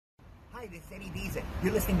Hi, this is Eddie Deezen.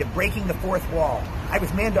 You're listening to Breaking the Fourth Wall. I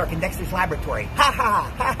was Mandark in Dexter's laboratory. Ha ha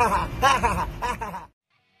ha ha ha ha ha ha ha.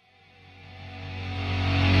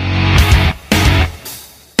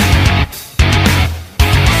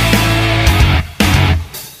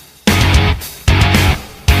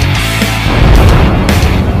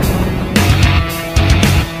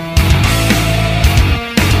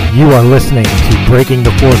 You are listening to Breaking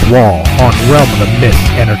the Fourth Wall on Realm of the Mist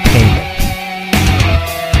Entertainment.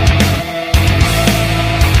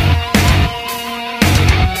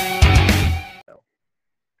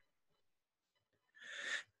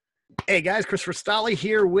 Hey guys, Christopher Stolle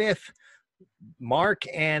here with Mark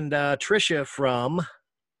and Tricia from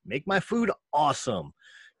Make My Food Awesome.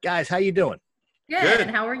 Guys, how you doing? Good.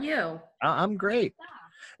 How are you? I'm great.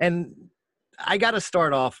 And I got to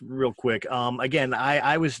start off real quick. Again,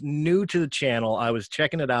 I was new to the channel. I was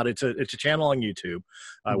checking it out. It's a channel on YouTube.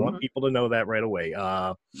 I want people to know that right away.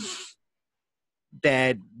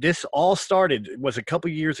 That this all started was a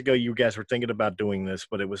couple years ago. You guys were thinking about doing this,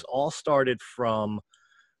 but it was all started from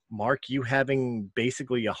Mark, you having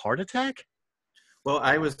basically a heart attack? Well,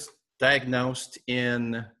 I was diagnosed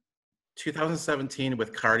in 2017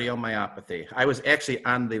 with cardiomyopathy. I was actually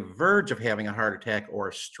on the verge of having a heart attack or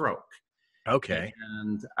a stroke. Okay.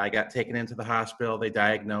 And I got taken into the hospital. They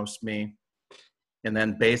diagnosed me. And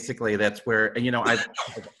then basically that's where, you know, I've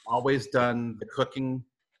always done the cooking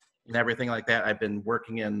and everything like that. I've been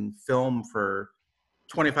working in film for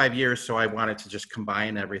 25 years, so I wanted to just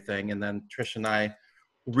combine everything. And then Tricia and I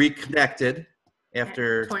reconnected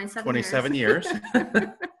after 27 years.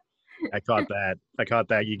 I caught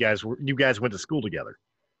that. You guys went to school together.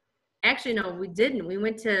 Actually, no, we didn't. We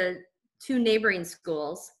went to two neighboring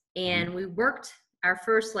schools, and we worked our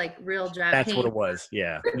first like real job. That's what it was.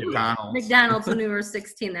 Yeah. McDonald's when we were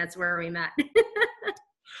 16. That's where we met.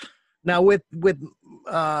 Now with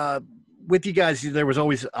you guys, there was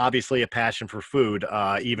always obviously a passion for food,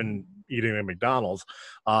 even eating at McDonald's.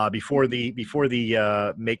 Before the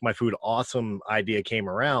Make My Food Awesome idea came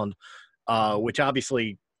around, which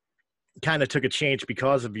obviously kind of took a change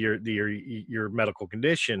because of your medical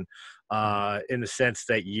condition, in the sense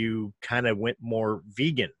that you kind of went more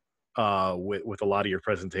vegan with a lot of your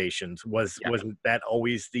presentations. Wasn't that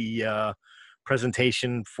always the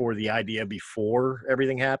presentation for the idea before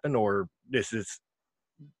everything happened, or this is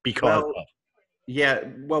because of? Yeah,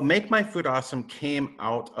 well, Make My Food Awesome came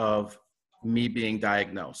out of me being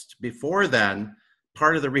diagnosed. Before then,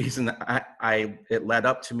 part of the reason it led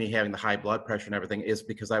up to me having the high blood pressure and everything is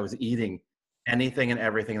because I was eating anything and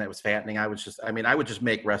everything that was fattening. I would just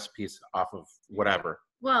make recipes off of whatever.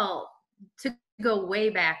 Well, to go way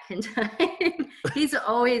back in time, he's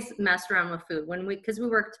always messed around with food because we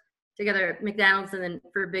worked together at McDonald's and then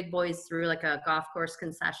for big boys through like a golf course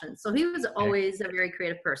concession. So he was always a very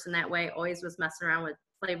creative person that way, always was messing around with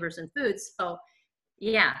flavors and foods. So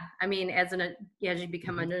yeah, I mean, as you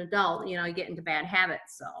become an adult, you know, you get into bad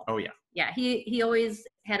habits. So yeah, he always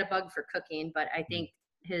had a bug for cooking, but I think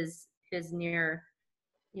his near,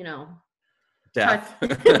 you know, death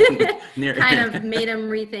kind of made him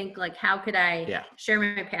rethink like, how could I share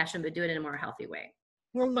my passion but do it in a more healthy way?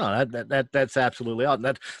 Well, no, that's absolutely odd.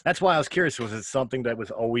 That's why I was curious. Was it something that was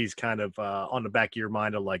always kind of on the back of your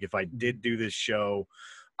mind of like, if I did do this show,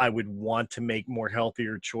 I would want to make more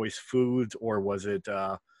healthier choice foods, or was it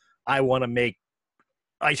I want to make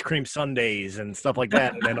ice cream sundaes and stuff like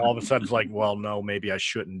that, and then all of a sudden it's like, well, no, maybe I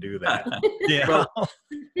shouldn't do that. Yeah. Well,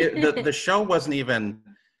 the show wasn't even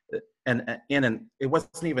it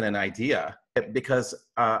wasn't even an idea, because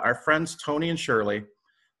our friends Tony and Shirley,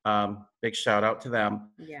 big shout out to them.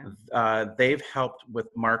 Yeah. They've helped with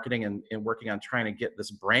marketing and working on trying to get this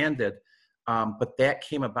branded. But that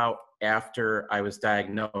came about after I was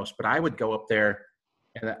diagnosed. But I would go up there,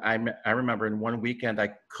 and I remember in one weekend I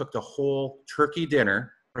cooked a whole turkey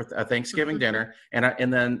dinner, or a Thanksgiving dinner,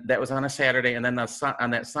 and then that was on a Saturday, and then on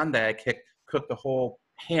that Sunday I cooked a whole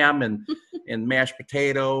ham and mashed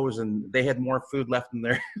potatoes, and they had more food left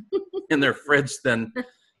in their fridge than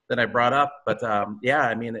I brought up. But yeah,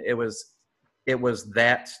 I mean, it was that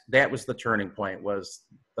was the turning point, was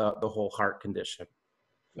the whole heart condition.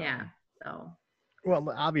 Yeah. So,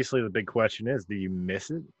 well, obviously the big question is, do you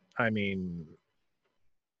miss it? I mean,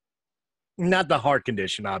 not the heart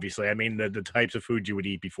condition, obviously. I mean, the types of food you would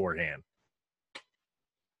eat beforehand.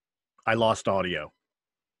 I lost audio.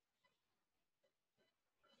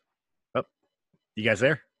 Oh, you guys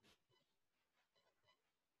there?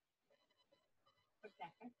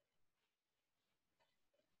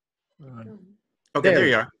 Okay, there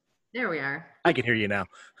you are. There we are. I can hear you now.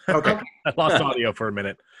 Okay. I lost audio for a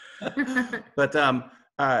minute. But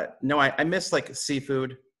no, I miss like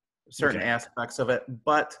seafood. certain aspects of it.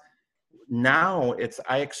 But now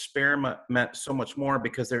I experiment so much more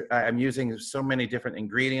because I'm using so many different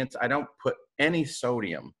ingredients. I don't put any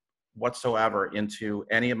sodium whatsoever into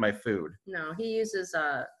any of my food. No, he uses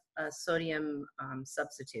a sodium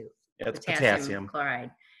substitute. It's potassium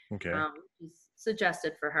chloride. Okay. It's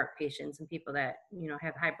suggested for heart patients and people that, you know,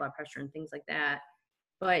 have high blood pressure and things like that.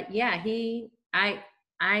 But yeah, I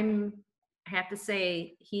have to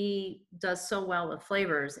say he does so well with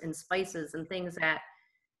flavors and spices and things that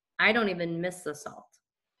I don't even miss the salt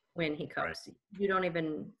when he cooks. Right. You don't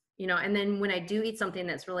even, you know, and then when I do eat something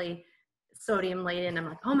that's really sodium laden, I'm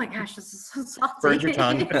like, oh my gosh, this is so salty. Burn your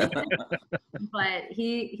tongue. But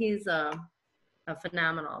he's a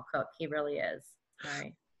phenomenal cook. He really is. All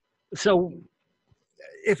right. So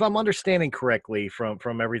if I'm understanding correctly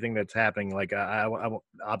from everything that's happening, like I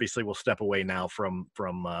obviously will step away now from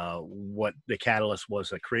what the catalyst was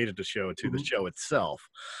that created the show to the show itself.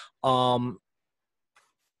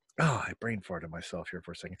 I brain farted myself here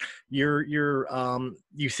for a second.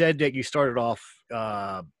 You said that you started off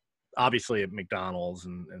obviously at McDonald's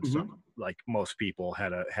and stuff, like most people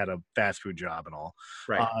had a fast food job and all.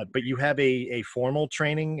 Right. But you have a formal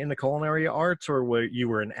training in the culinary arts, or you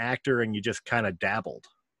were an actor and you just kind of dabbled?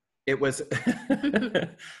 It was,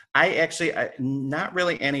 I not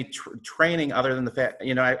really any training other than the fact,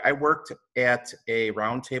 you know, I worked at a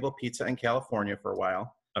Round Table Pizza in California for a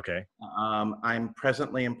while. Okay. I'm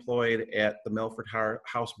presently employed at the Milford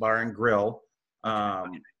House Bar and Grill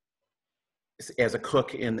as a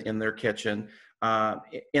cook in their kitchen.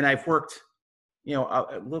 And I've worked, you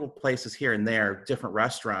know, little places here and there, different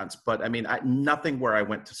restaurants, but I mean, nothing where I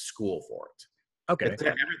went to school for it. Okay. It's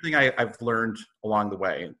everything I've learned along the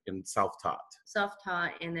way in self-taught.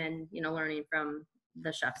 Self-taught, and then, you know, learning from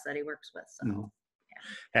the chefs that he works with. So,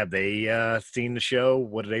 yeah. Have they seen the show?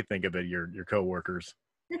 What do they think of it, your coworkers?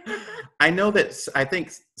 I know that I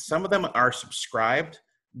think some of them are subscribed,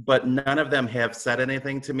 but none of them have said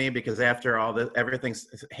anything to me because after all this, everything's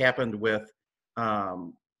happened with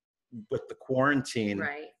the quarantine.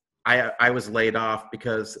 Right. I was laid off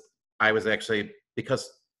because I'm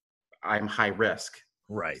high risk.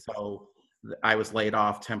 Right. So I was laid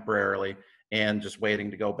off temporarily and just waiting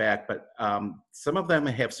to go back. But some of them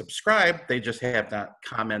have subscribed. They just have not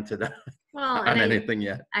commented on anything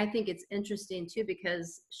yet. I think it's interesting too,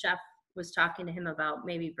 because Chef was talking to him about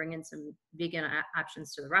maybe bringing some vegan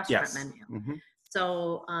options to the restaurant menu. Mm-hmm.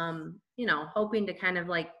 So, you know, hoping to kind of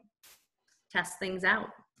like test things out,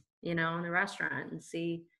 you know, in the restaurant and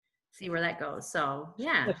see where that goes. So,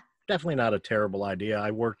 yeah. Definitely not a terrible idea.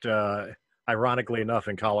 I worked, ironically enough,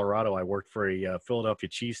 in Colorado. I worked for a Philadelphia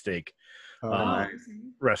cheesesteak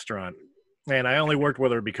restaurant. And I only worked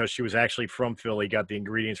with her because she was actually from Philly, got the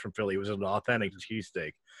ingredients from Philly. It was an authentic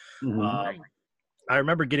cheesesteak. Mm-hmm. I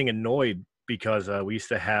remember getting annoyed because we used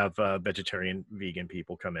to have vegetarian, vegan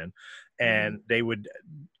people come in, and they would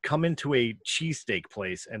come into a cheesesteak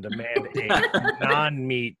place and demand a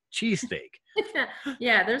non-meat cheesesteak.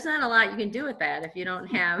 Yeah, there's not a lot you can do with that if you don't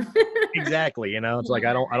have. Exactly, you know, it's like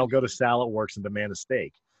I don't go to Salad Works and demand a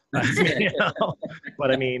steak. You know?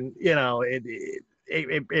 But I mean, you know,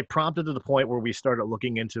 it prompted to the point where we started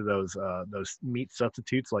looking into those meat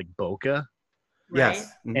substitutes like Boca. Right?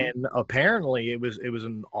 Yes. Mm-hmm. And apparently it was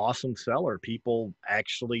an awesome seller. People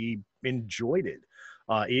actually enjoyed it,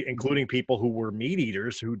 including people who were meat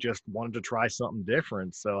eaters who just wanted to try something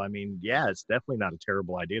different. So, I mean, yeah, it's definitely not a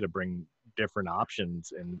terrible idea to bring different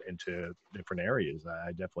options into different areas.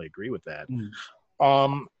 I definitely agree with that.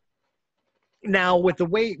 Mm. Now with the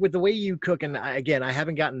way you cook, and I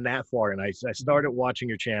haven't gotten that far, and I started watching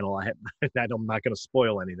your channel. I'm not going to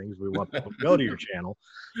spoil anything because we want people to go to your channel,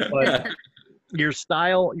 but your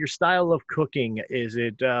style of cooking, is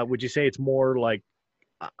it would you say it's more like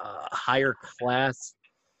higher class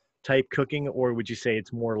type cooking, or would you say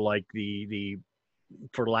it's more like the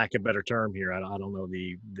for lack of a better term here, I don't know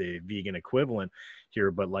the vegan equivalent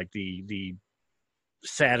here, but like the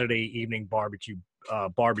Saturday evening barbecue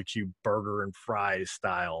burger and fries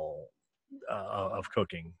style of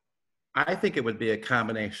cooking? I think it would be a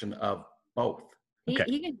combination of both. He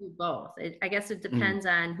can do both. I guess it depends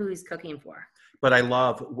on who he's cooking for. But I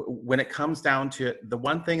love when it comes down to it, the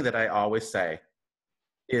one thing that I always say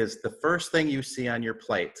is the first thing you see on your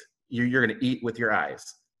plate, you're going to eat with your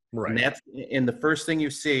eyes. Right. And that's in the first thing you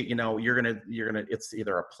see, you know, you're gonna it's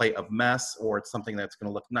either a plate of mess or it's something that's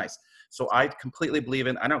gonna look nice. So I completely believe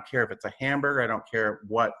I don't care if it's a hamburger, I don't care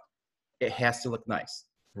what, it has to look nice.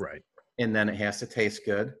 Right. And then it has to taste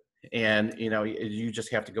good. And you know, you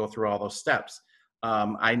just have to go through all those steps.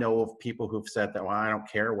 I know of people who've said that, well, I don't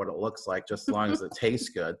care what it looks like, just as long as it tastes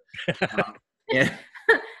good.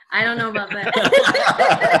 I don't know about that.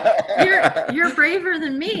 You're braver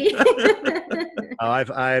than me.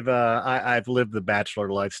 I've lived the bachelor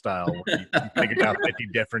lifestyle where you figure out 50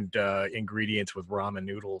 different ingredients with ramen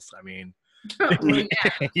noodles. I mean, Well,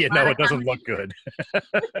 you know it doesn't look good.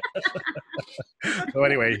 So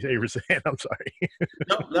anyway, you were saying, I'm sorry.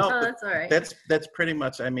 No, Oh, that's all right. That's pretty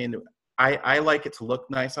much. I mean, I like it to look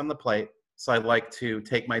nice on the plate, so I like to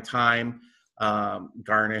take my time,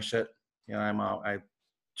 garnish it. You know,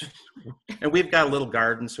 and we've got a little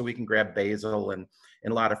garden, so we can grab basil and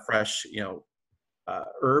a lot of fresh,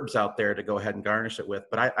 herbs out there to go ahead and garnish it with.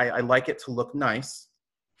 But I like it to look nice,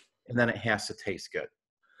 and then it has to taste good.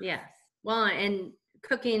 Yes. Well, and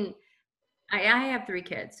cooking, I have 3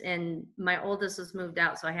 kids, and my oldest has moved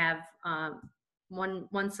out, so I have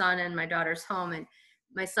one son, and my daughter's home, and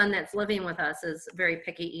my son that's living with us is a very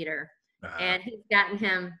picky eater, and he's gotten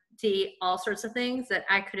him to eat all sorts of things that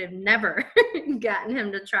I could have never gotten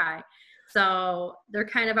him to try. So they're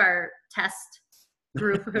kind of our test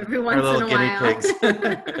group every once in a while. Pigs.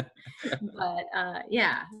 But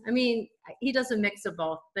yeah, I mean, he does a mix of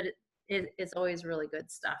both, but it's always really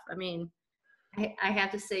good stuff. I mean, I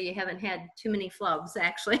have to say you haven't had too many flubs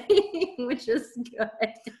actually, which is good.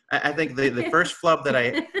 I think the first flub that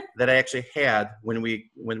I actually had when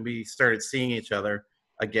we started seeing each other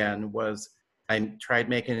again was I tried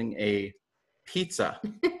making a pizza,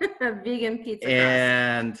 a vegan pizza,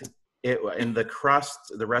 and the crust,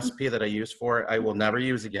 the recipe that I used for it, I will never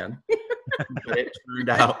use again. But it turned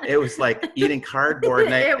out it was like eating cardboard.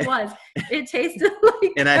 And it tasted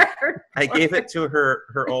like and cardboard. I gave it to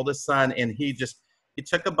her oldest son, and he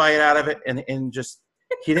took a bite out of it, and just,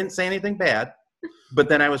 he didn't say anything bad. But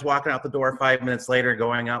then I was walking out the door 5 minutes later,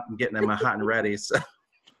 going up and getting him a hot and ready. So.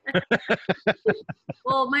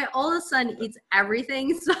 Well, my oldest son eats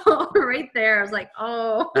everything, so right there I was like,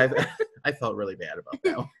 oh. I felt really bad about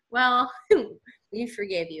that. Well, we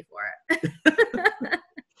forgave you for it.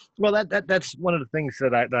 Well, that's one of the things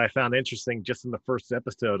that I found interesting just in the first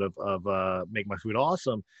episode of Make My Food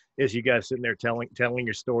Awesome is you guys sitting there telling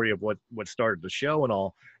your story of what started the show and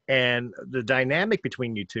all, and the dynamic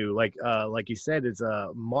between you two, like you said, is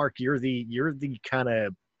Mark, you're the kind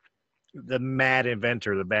of the mad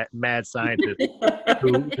inventor, the mad scientist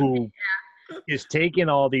who is taking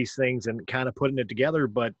all these things and kind of putting it together.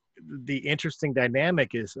 But the interesting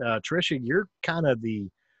dynamic is, Tricia, you're kind of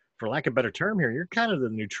for lack of a better term here, you're kind of the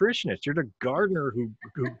nutritionist. You're the gardener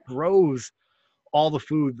who grows all the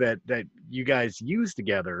food that you guys use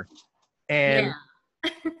together. And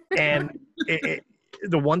and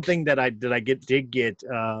the one thing that I did get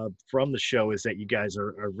from the show is that you guys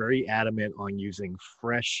are very adamant on using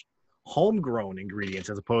fresh, homegrown ingredients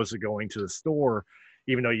as opposed to going to the store.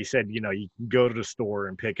 Even though you said you can go to the store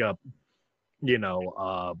and pick up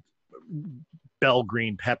bell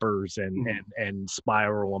green peppers and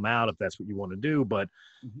spiral them out if that's what you want to do, but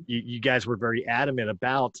you guys were very adamant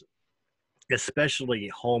about especially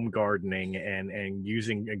home gardening and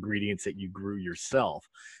using ingredients that you grew yourself.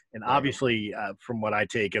 And obviously, from what I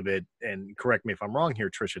take of it, and correct me if I'm wrong here,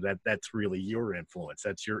 Tricia, that's really your influence.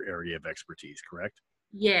 That's your area of expertise, correct?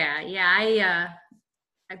 Yeah.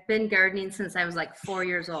 I've been gardening since I was like 4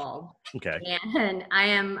 years old. Okay. And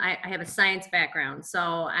I have a science background, so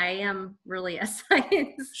I am really a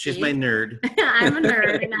science. She's my nerd. I'm a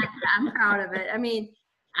nerd, and I'm proud of it. I mean,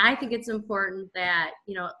 I think it's important that,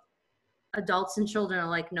 adults and children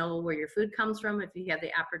alike know where your food comes from. If you have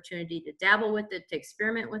the opportunity to dabble with it, to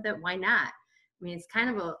experiment with it, why not? I mean, it's kind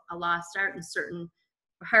of a lost art in certain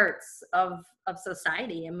parts of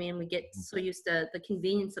society. I mean, we get so used to the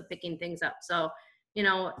convenience of picking things up. So,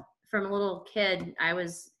 from a little kid, I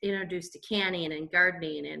was introduced to canning and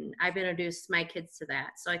gardening, and I've introduced my kids to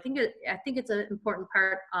that. So I think it's an important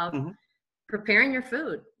part of preparing your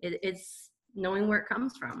food. It's knowing where it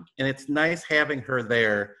comes from. And it's nice having her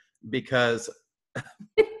there because,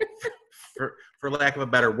 for lack of a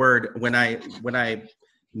better word, when I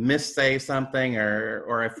missay something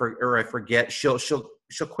or I forget, she'll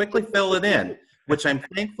quickly fill it in, which I'm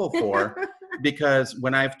thankful for. Because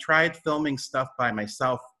when I've tried filming stuff by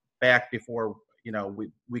myself back before,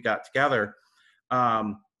 we got together,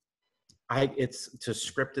 it's to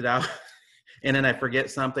script it out and then I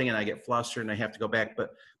forget something and I get flustered and I have to go back.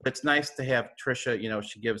 But it's nice to have Tricia,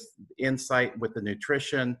 she gives insight with the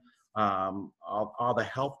nutrition, all the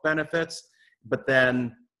health benefits, but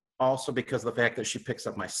then also because of the fact that she picks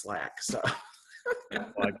up my slack. So.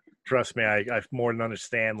 Well, Trust me, I more than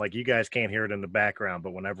understand. Like, you guys can't hear it in the background,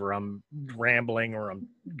 but whenever I'm rambling or I'm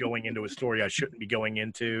going into a story I shouldn't be going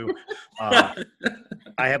into, I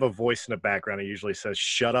have a voice in the background that usually says,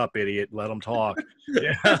 "Shut up, idiot. Let them talk."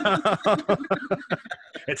 Yeah.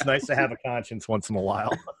 It's nice to have a conscience once in a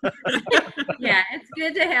while. Yeah, it's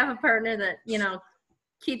good to have a partner that,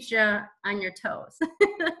 keeps you on your toes.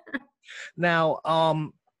 Now,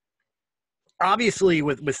 obviously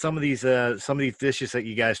with some of these dishes that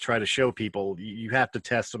you guys try to show people, you have to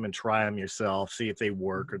test them and try them yourself, see if they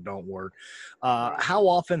work or don't work. How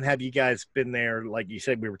often have you guys been there? Like you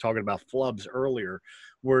said, we were talking about flubs earlier,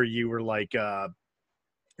 where you were like,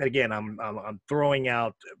 again, I'm throwing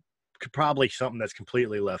out probably something that's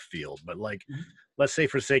completely left field, but like, let's say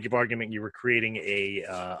for the sake of argument, you were creating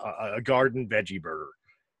a garden veggie burger,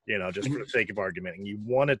 just for the sake of argument, and you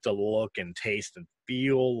want it to look and taste and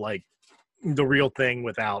feel like the real thing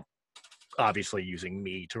without obviously using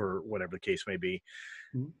meat or whatever the case may be.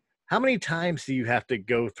 How many times do you have to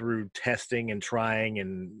go through testing and trying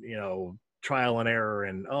and, trial and error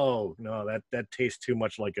and, oh no, that tastes too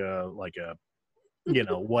much like a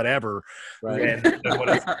whatever, Right. than what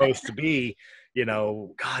it's supposed to be.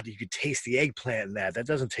 God, you could taste the eggplant in that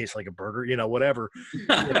doesn't taste like a burger, whatever.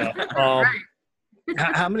 Right.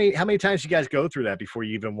 How many times do you guys go through that before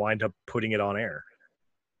you even wind up putting it on air?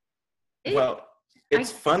 Well,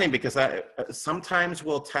 it's funny because sometimes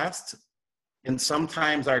we'll test, and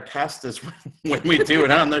sometimes our test is when we do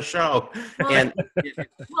it on the show. Well,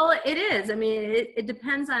 well, it is. I mean, it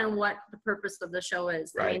depends on what the purpose of the show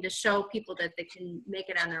is. Right. I mean, to show people that they can make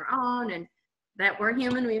it on their own and that we're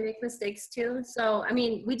human, we make mistakes too. So, I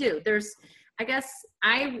mean, we do. I guess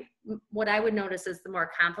what I would notice is the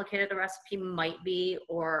more complicated the recipe might be,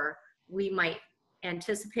 or we might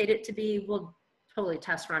anticipate it to be, we'll totally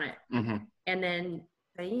test run it. And then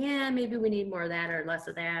say, yeah, maybe we need more of that or less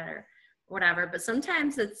of that or whatever. But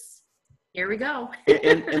sometimes it's, here we go.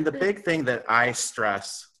 and the big thing that I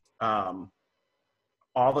stress all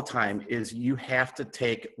the time is you have to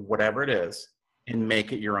take whatever it is and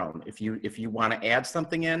make it your own. If you want to add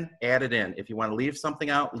something in, add it in. If you want to leave something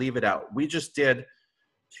out, leave it out. We just did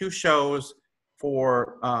 2 shows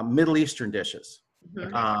for Middle Eastern dishes.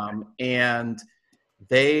 And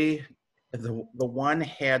the one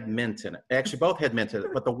had mint in it. Actually, both had mint in it,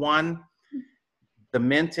 but the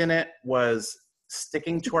mint in it was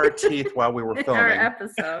sticking to our teeth while we were filming our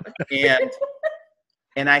episode.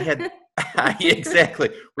 And I had exactly,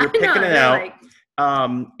 we were picking it out.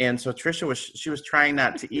 And so Tricia was trying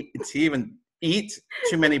not to even eat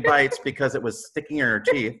too many bites because it was sticking in her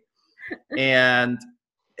teeth. And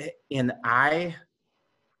I'm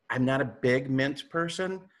not a big mint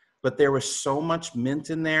person, but there was so much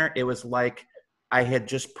mint in there. It was like I had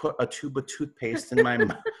just put a tube of toothpaste in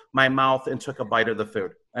my mouth and took a bite of the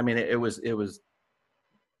food. I mean, it was.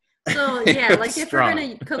 So yeah, like if strong. we're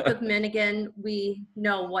gonna cook with mint again, we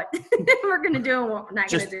know what we're gonna do and what we're not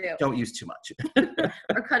Just gonna do. Don't use too much.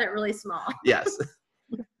 Or cut it really small. Yes.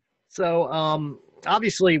 So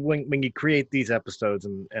obviously when you create these episodes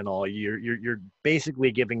and all, you're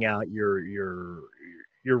basically giving out your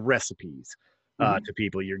recipes to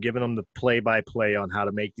people. You're giving them the play-by-play on how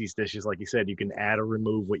to make these dishes. Like you said, you can add or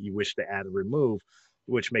remove what you wish to add or remove,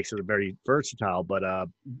 which makes it a very versatile. But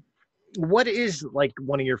what is like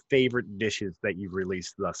one of your favorite dishes that you've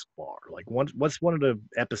released thus far? Like what's one of the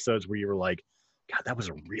episodes where you were like, God, that was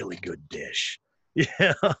a really good dish?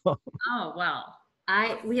 Yeah. Oh well,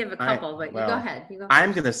 we have a couple, but well, you go ahead.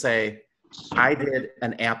 I'm gonna say I did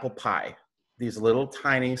an apple pie. These little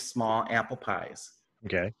tiny small apple pies.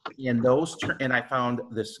 Okay. And I found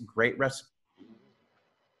this great recipe.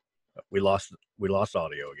 We lost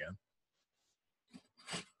audio again.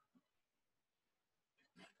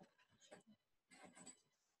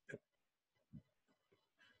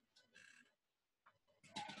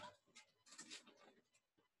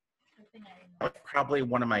 Probably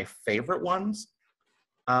one of my favorite ones.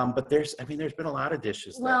 But there's been a lot of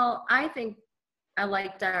dishes. Well, I think I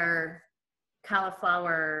liked our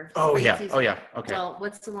cauliflower. Oh yeah. spicy- Oh yeah. Okay. Well,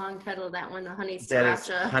 what's the long title of that one? The honey That is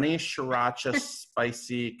sriracha honey sriracha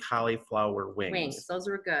spicy cauliflower wings. Those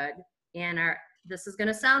were good. And this is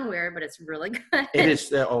gonna sound weird, but it's really good. It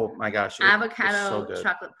is. Oh my gosh. Avocado so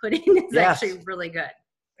chocolate pudding is Yes. actually really good.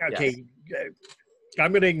 Okay. Yes.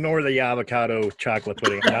 I'm going to ignore the avocado chocolate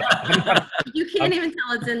pudding. You can't even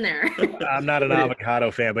tell it's in there. I'm not an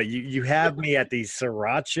avocado fan, but you have me at these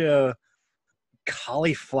sriracha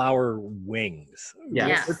cauliflower wings.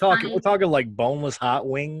 Yes. We're talking like boneless hot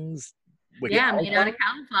wings. Made out of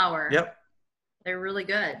cauliflower. Yep. They're really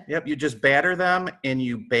good. Yep. You just batter them and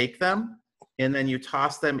you bake them, and then you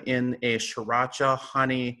toss them in a sriracha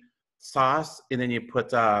honey sauce, and then you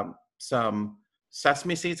put some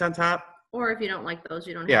sesame seeds on top. Or if you don't like those,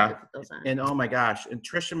 you don't have to put those on. And oh my gosh, and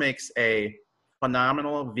Tricia makes a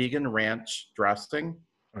phenomenal vegan ranch dressing.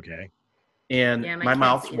 Okay. And my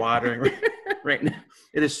mouth's watering right now.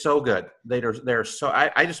 It is so good. They're so.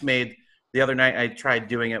 I just made the other night. I tried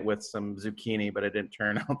doing it with some zucchini, but it didn't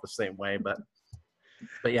turn out the same way. But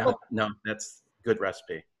yeah, no, that's good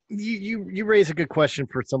recipe. You raise a good question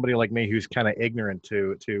for somebody like me who's kind of ignorant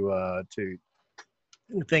to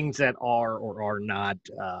things that are or are not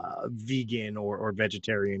vegan or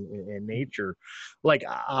vegetarian in nature. Like,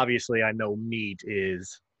 obviously I know meat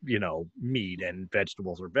is, you know, meat and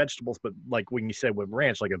vegetables are vegetables, but like when you said with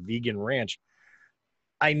ranch, like a vegan ranch,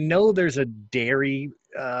 I know there's a dairy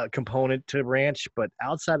component to ranch, but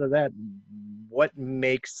outside of that, what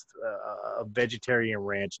makes a vegetarian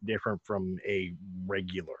ranch different from a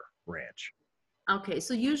regular ranch? Okay,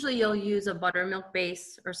 so usually you'll use a buttermilk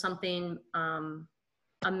base or something,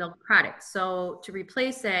 a milk product. So to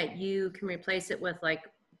replace that, you can replace it with like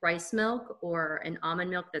rice milk or an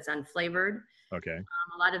almond milk that's unflavored. Okay.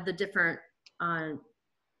 A lot of the different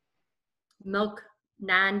milk,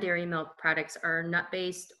 non-dairy milk products are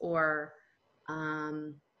nut-based or,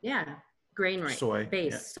 grain soy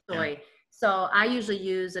based, soy. Yeah. So I usually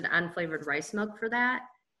use an unflavored rice milk for that.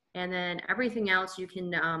 And then everything else you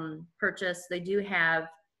can purchase. They do have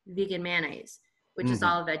vegan mayonnaise, which is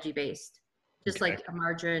all veggie based. Just like a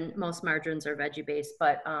margarine, most margarines are veggie based,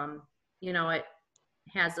 but you know, it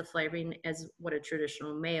has the flavoring as what a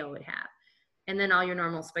traditional mayo would have. And then all your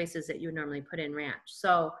normal spices that you would normally put in ranch.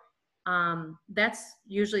 So that's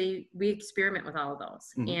usually, we experiment with all of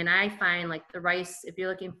those. And I find like the rice, if you're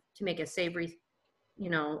looking to make a savory, you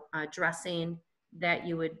know, dressing that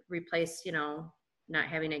you would replace, you know, not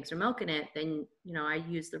having eggs or milk in it, then, you know, I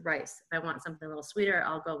use the rice. If I want something a little sweeter,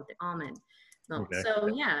 I'll go with the almond milk. Okay. So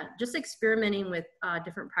yeah, just experimenting with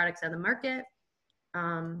different products on the market.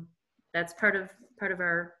 That's part of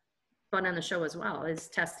our fun on the show as well, is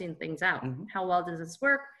testing things out. How well does this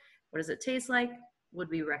work? What does it taste like? Would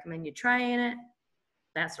we recommend you trying it?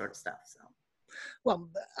 That sort of stuff. So. Well,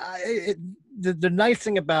 the nice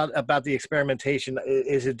thing about the experimentation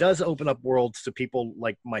is it does open up worlds to people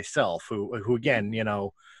like myself who again, you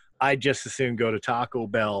know, I just as soon go to Taco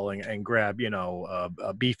Bell and grab, you know,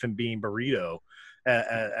 a beef and bean burrito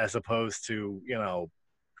as opposed to, you know,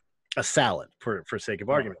 a salad for sake of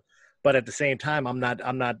argument. But at the same time, I'm not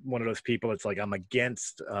one of those people. It's like I'm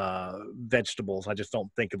against vegetables. I just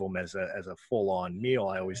don't think of them as a full-on meal.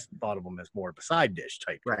 I always thought of them as more of a side dish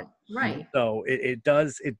type. Right. So it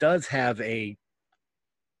does have a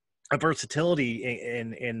versatility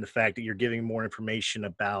in the fact that you're giving more information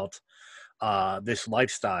about this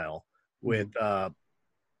lifestyle with.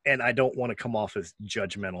 And I don't want to come off as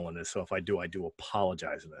judgmental in this. So if I do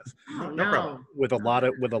apologize in this. No problem. With a lot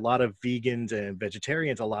of vegans and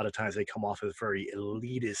vegetarians, a lot of times they come off as very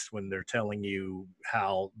elitist when they're telling you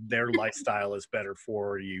how their lifestyle is better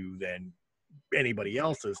for you than anybody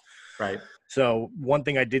else's. Right. So one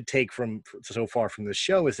thing I did take from so far from the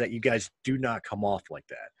show is that you guys do not come off like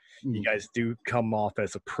that. You guys do come off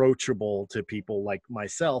as approachable to people like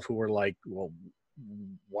myself who are like, well,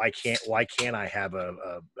 why can't I have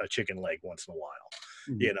a chicken leg once in a while,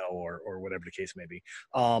 you know, or whatever the case may be.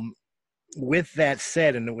 With that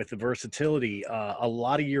said, and with the versatility, a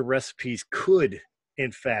lot of your recipes could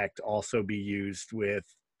in fact also be used with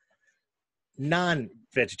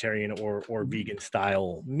non-vegetarian or vegan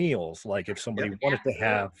style meals. Like if somebody wanted to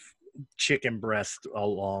have chicken breast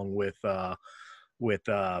along with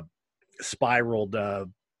spiraled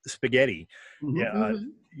spaghetti,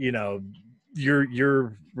 you know,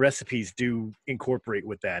 your recipes do incorporate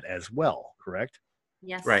with that as well, correct?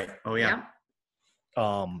 Yes. Right. Oh yeah.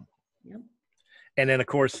 And then of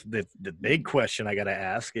course the big question I got to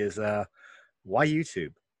ask is why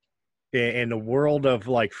YouTube? In the world of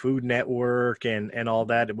like Food Network and all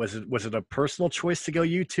that, was it a personal choice to go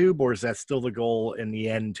YouTube, or is that still the goal in the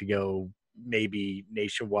end to go maybe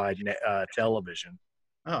nationwide television?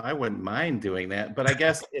 Oh, I wouldn't mind doing that, but I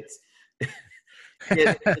guess it's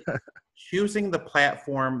choosing the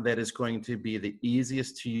platform that is going to be the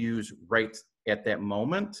easiest to use right at that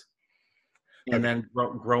moment, and then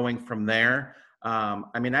growing from there.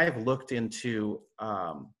 I mean, I've looked into,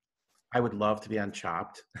 I would love to be on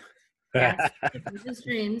Chopped. Yes, it's his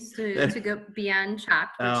dreams to go beyond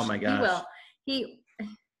Chopped. Oh my gosh.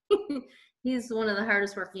 He's one of the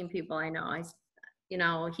hardest working people I know. You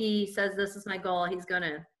know, he says this is my goal. He's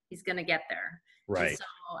gonna get there. Right. And so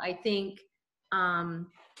I think,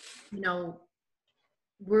 you know,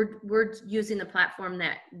 we're using the platform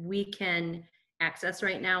that we can access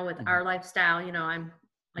right now with our lifestyle. You know, I'm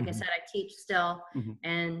Like I said, I teach still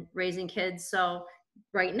and raising kids. So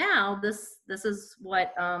right now, this is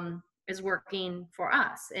what is working for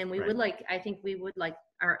us. And we would like, I think we would like,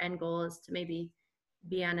 our end goal is to maybe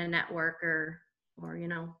be on a network or you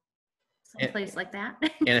know, someplace like that.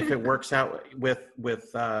 And if it works out with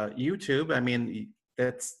YouTube, I mean,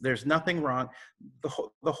 there's nothing wrong.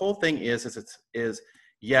 The whole thing is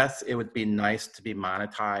yes, it would be nice to be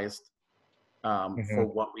monetized for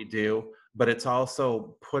what we do, but it's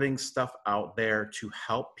also putting stuff out there to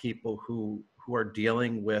help people who are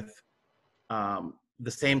dealing with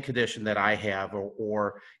the same condition that I have,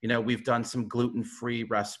 or you know, we've done some gluten-free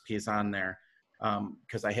recipes on there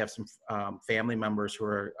because I have some family members who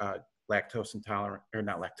are lactose intolerant, or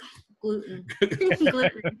not lactose. Gluten.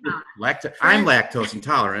 I'm lactose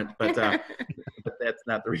intolerant, but that's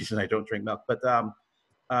not the reason I don't drink milk. But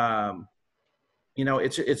you know,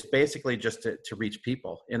 it's basically just to reach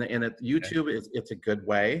people, and YouTube it's a good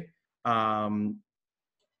way. And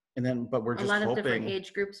then, but we're just a lot hoping, of different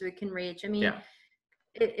age groups we can reach. I mean,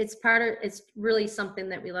 it's really something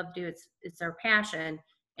that we love to do. It's our passion,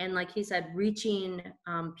 and like he said, reaching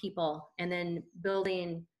people, and then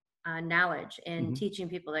building knowledge and teaching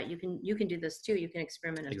people that you can do this too. You can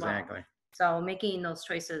experiment as well. So making those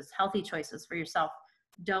choices, healthy choices for yourself,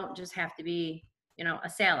 don't just have to be, you know, a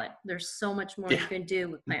salad. There's so much more you can do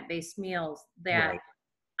with plant-based meals that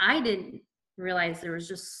I didn't realize there was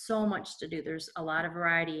just so much to do. There's a lot of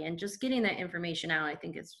variety, and just getting that information out, I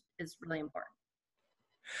think is really important.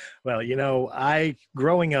 Well, you know,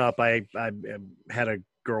 growing up, I had a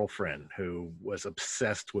girlfriend who was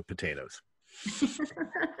obsessed with potatoes.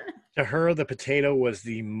 To her, the potato was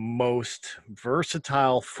the most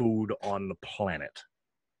versatile food on the planet,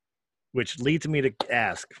 which leads me to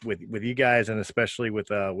ask with you guys, and especially with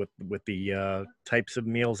the types of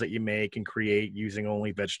meals that you make and create using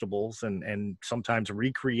only vegetables, and sometimes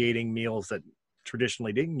recreating meals that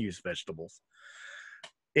traditionally didn't use vegetables.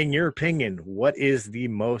 In your opinion, what is the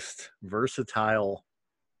most versatile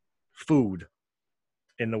food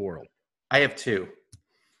in the world? I have two.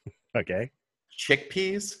 Okay.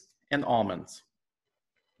 Chickpeas and almonds.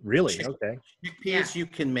 Really? Okay. Chickpeas, you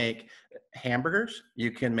can make hamburgers.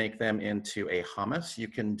 You can make them into a hummus. You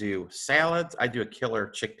can do salads. I do a killer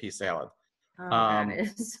chickpea salad. Oh, that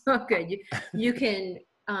is so good. You can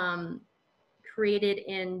create it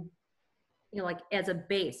in, you know, like as a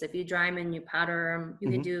base. If you dry them and you powder them, you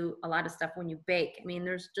can do a lot of stuff when you bake. I mean,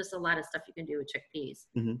 there's just a lot of stuff you can do with chickpeas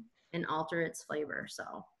and alter its flavor.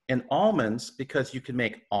 So. And almonds, because you can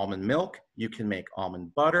make almond milk, you can make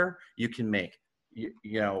almond butter, you can make, you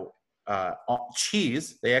know,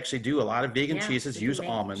 cheese. They actually do a lot of vegan cheeses use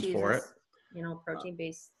almonds for it. You know,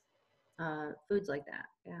 protein-based foods like that.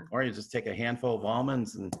 Yeah. Or you just take a handful of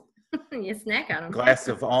almonds and you snack on them. A glass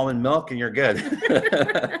of almond milk and you're good.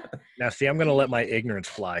 Now, see, I'm going to let my ignorance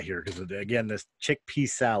fly here because, again, this chickpea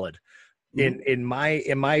salad in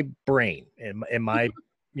my brain, in my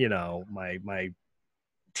you know, my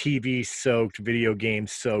TV soaked, video game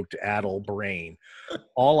soaked adult brain,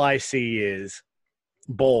 all I see is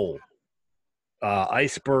bowl,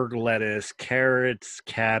 iceberg lettuce, carrots,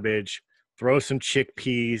 cabbage, throw some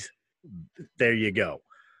chickpeas. There you go.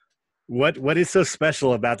 What is so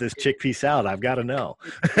special about this chickpea salad? I've got to know.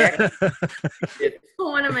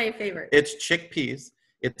 One of my favorites. It's chickpeas.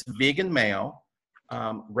 It's vegan mayo,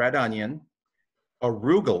 red onion,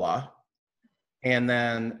 arugula, and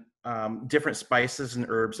then different spices and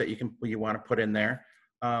herbs that you want to put in there.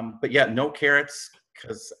 But yeah, no carrots,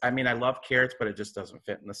 because I mean I love carrots, but it just doesn't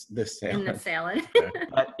fit in this salad. In the salad.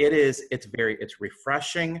 But it's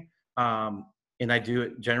refreshing, and I do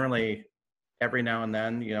it generally every now and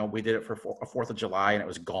then. You know, we did it for a 4th of July, and it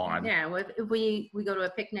was gone. Yeah, if we go to a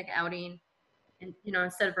picnic outing, and you know,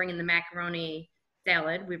 instead of bringing the macaroni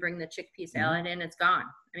salad, we bring the chickpea salad, and it's gone.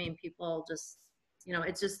 I mean, people just, you know,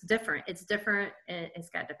 it's just different. It's different. It's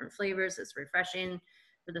got different flavors. It's refreshing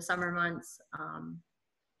for the summer months.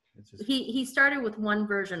 He started with one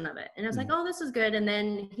version of it, and I was like, oh, this is good. And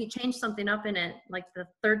then he changed something up in it. Like the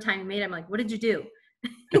 3rd time he made it, I'm like, what did you do?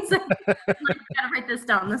 He's like, I gotta write this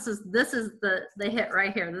down. This is the hit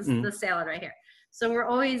right here. This is the salad right here. So we're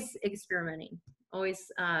always experimenting,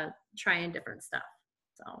 always trying different stuff.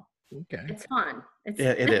 So it's fun. It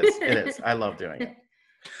is. It is. I love doing it.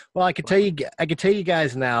 Well, I could tell you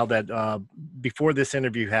guys now that before this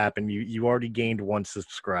interview happened, you already gained 1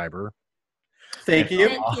 subscriber. Thank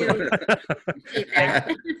you.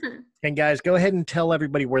 And guys, go ahead and tell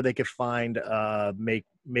everybody where they could find Make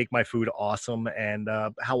My Food Awesome, and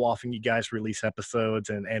how often you guys release episodes,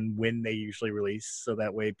 and when they usually release, so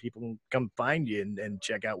that way people can come find you and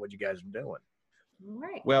check out what you guys are doing. All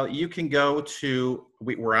right. Well, you can go to,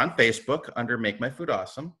 we're on Facebook under Make My Food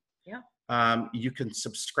Awesome. Yeah. You can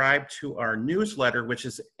subscribe to our newsletter, which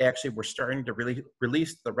is actually, we're starting to really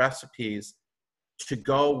release the recipes to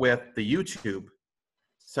go with the YouTube.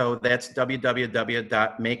 So that's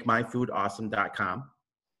www.makemyfoodawesome.com.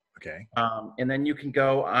 Okay. And then you can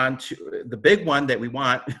go on to the big one that we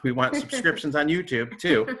want subscriptions on YouTube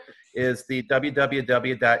too, is the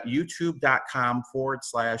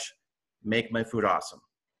www.youtube.com/makemyfoodawesome.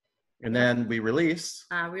 And then we release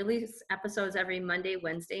episodes every Monday,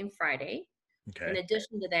 Wednesday, and Friday. Okay. In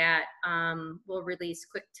addition to that, we'll release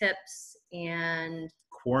quick tips and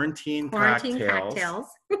quarantine cocktails.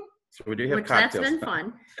 So we do have which cocktails. That's been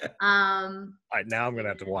fun. All right, now I'm gonna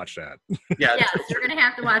have to watch that. Yeah, yes, you're gonna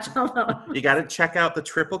have to watch all of them. You got to check out the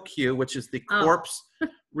Triple Q, which is the Corpse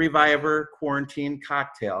Reviver Quarantine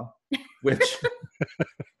Cocktail, which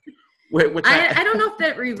I don't know if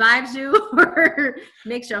that revives you or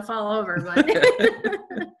makes you fall over, but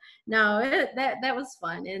no, that was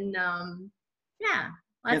fun. And yeah,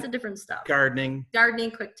 lots of different stuff. Gardening,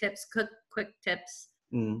 quick tips, quick tips.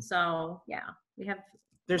 So yeah, we have.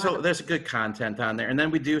 There's a good content on there, and then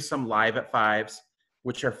we do some live at 5s,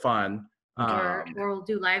 which are fun. Or we'll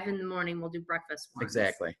do live in the morning. We'll do breakfast ones.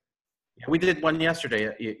 Exactly. Yeah, we did one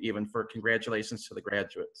yesterday, even for congratulations to the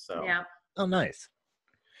graduates. So yeah. Oh, nice.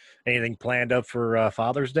 Anything planned up for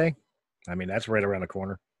Father's Day? I mean, that's right around the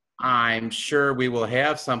corner. I'm sure we will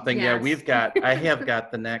have something. Yes. Yeah, I have got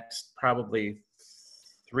the next probably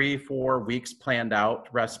 3-4 weeks planned out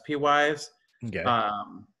recipe wise. Okay.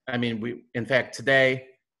 I mean, in fact, today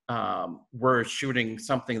we're shooting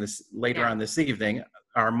something later on this evening,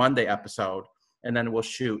 our Monday episode, and then we'll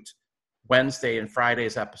shoot Wednesday and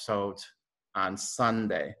Friday's episodes on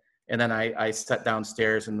Sunday. And then I sit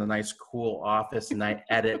downstairs in the nice, cool office and I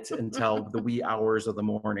edit until the wee hours of the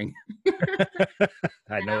morning.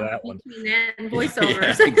 I know that one. Between that and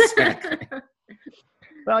voiceovers. Yeah, exactly.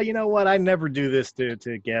 Well, you know what? I never do this to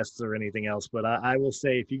guests or anything else, but I will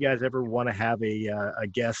say if you guys ever want to have a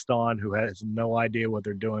guest on who has no idea what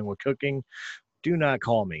they're doing with cooking, do not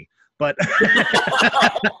call me. But because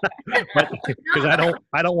I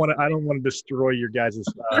don't want to destroy your guys'.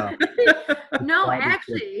 No,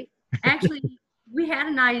 actually, we had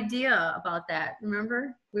an idea about that.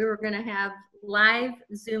 Remember, we were going to have live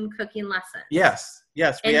Zoom cooking lessons. Yes, we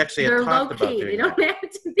actually had talked about doing They don't have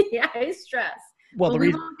to be high stress. Well,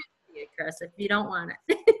 we won't give you, Chris, if you don't want it.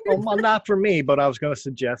 Well, not for me, but I was going to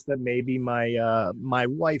suggest that maybe my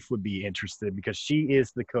wife would be interested because she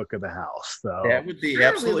is the cook of the house. So that would be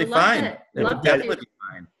absolutely fine. It would definitely be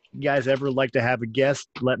fine. You guys ever like to have a guest?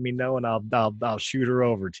 Let me know, and I'll shoot her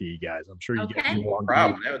over to you guys. I'm sure you guys no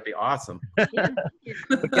problem. That would be awesome.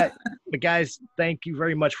 But guys, thank you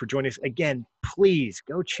very much for joining us again. Please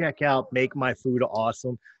go check out Make My Food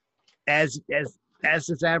Awesome. As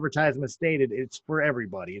this advertisement stated, it's for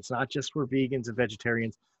everybody. It's not just for vegans and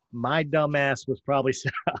vegetarians. My dumb ass was probably,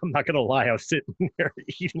 I'm not going to lie, I was sitting there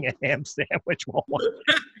eating a ham sandwich while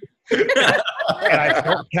and I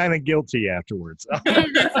felt kind of guilty afterwards.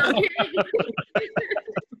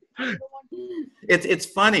 It's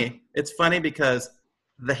funny. It's funny because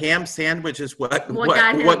the ham sandwich is what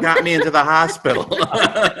got me into the hospital.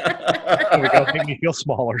 It made me feel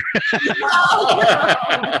smaller.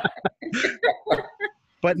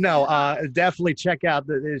 But no, definitely check out.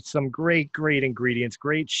 There's some great ingredients,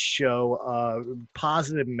 great show,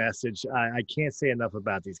 positive message. I can't say enough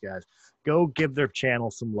about these guys. Go give their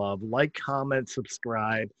channel some love. Like, comment,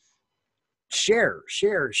 subscribe. Share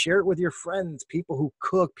it with your friends, people who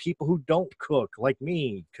cook, people who don't cook, like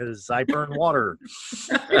me, because I burn water.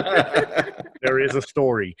 There is a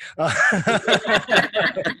story.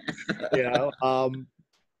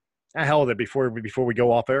 Hell with it. Before we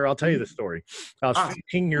go off air, I'll tell you the story. I was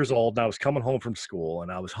 15 years old, and I was coming home from school,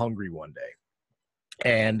 and I was hungry one day.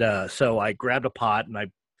 And so I grabbed a pot, and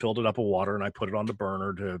I filled it up with water, and I put it on the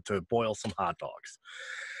burner to boil some hot dogs.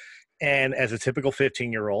 And as a typical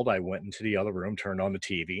 15-year-old, I went into the other room, turned on the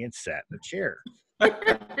TV, and sat in a chair.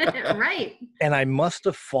 Right. And I must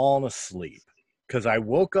have fallen asleep because I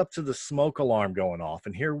woke up to the smoke alarm going off.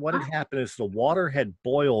 And here what had happened is the water had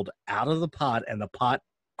boiled out of the pot, and the pot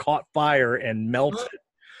caught fire and melted.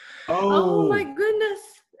 Oh my goodness.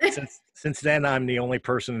 Since then, I'm the only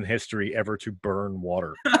person in history ever to burn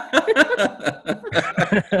water. Oh my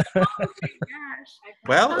gosh.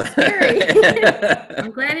 Well, scary.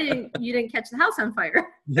 I'm glad you didn't catch the house on fire.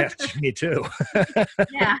 Yes, me too.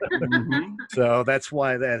 Yeah. Mm-hmm. So that's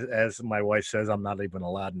why, as my wife says, I'm not even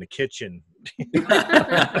allowed in the kitchen.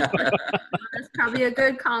 That's probably a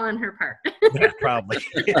good call on her part. Yeah, probably.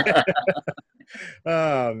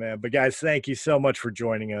 Oh man, but guys, thank you so much for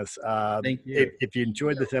joining us. Thank you. If you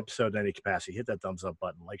enjoyed this episode in any capacity, hit that thumbs up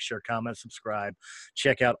button, like, share, comment, subscribe.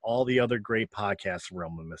 Check out all the other great podcasts from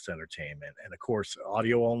Realm of Mist Entertainment, and of course,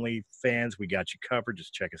 audio only fans, we got you covered.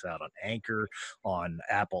 Just check us out on Anchor, on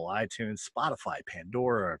Apple, iTunes, Spotify,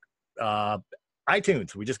 Pandora,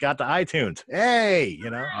 iTunes. We just got to iTunes. Hey,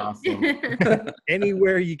 Awesome.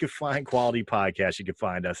 Anywhere you can find quality podcasts, you can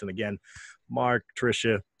find us. And again, Mark,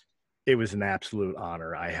 Tricia, it was an absolute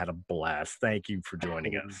honor. I had a blast. Thank you for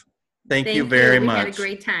joining us. Thank you very much. We had a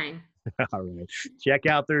great time. All right. Check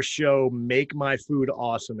out their show, Make My Food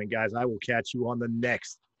Awesome. And guys, I will catch you on the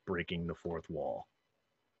next Breaking the Fourth Wall.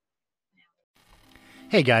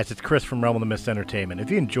 Hey guys, it's Chris from Realm of the Mist Entertainment.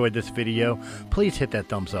 If you enjoyed this video, please hit that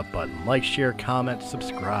thumbs up button. Like, share, comment,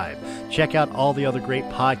 subscribe. Check out all the other great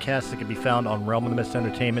podcasts that can be found on Realm of the Mist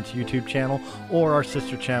Entertainment's YouTube channel or our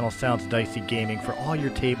sister channel, Sounds Dicey Gaming, for all your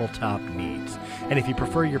tabletop needs. And if you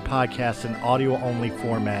prefer your podcast in audio-only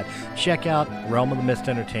format, check out Realm of the Mist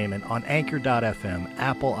Entertainment on Anchor.fm,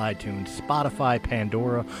 Apple, iTunes, Spotify,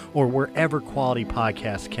 Pandora, or wherever quality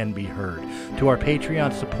podcasts can be heard. To our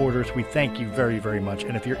Patreon supporters, we thank you very, very much.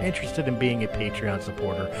 And if you're interested in being a Patreon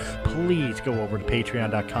supporter, please go over to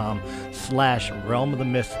patreon.com/Realm of the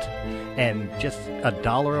Mist, and just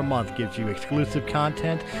 $1 a month gives you exclusive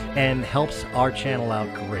content and helps our channel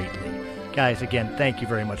out greatly. Guys, again, thank you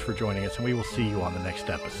very much for joining us, and we will see you on the next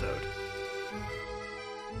episode.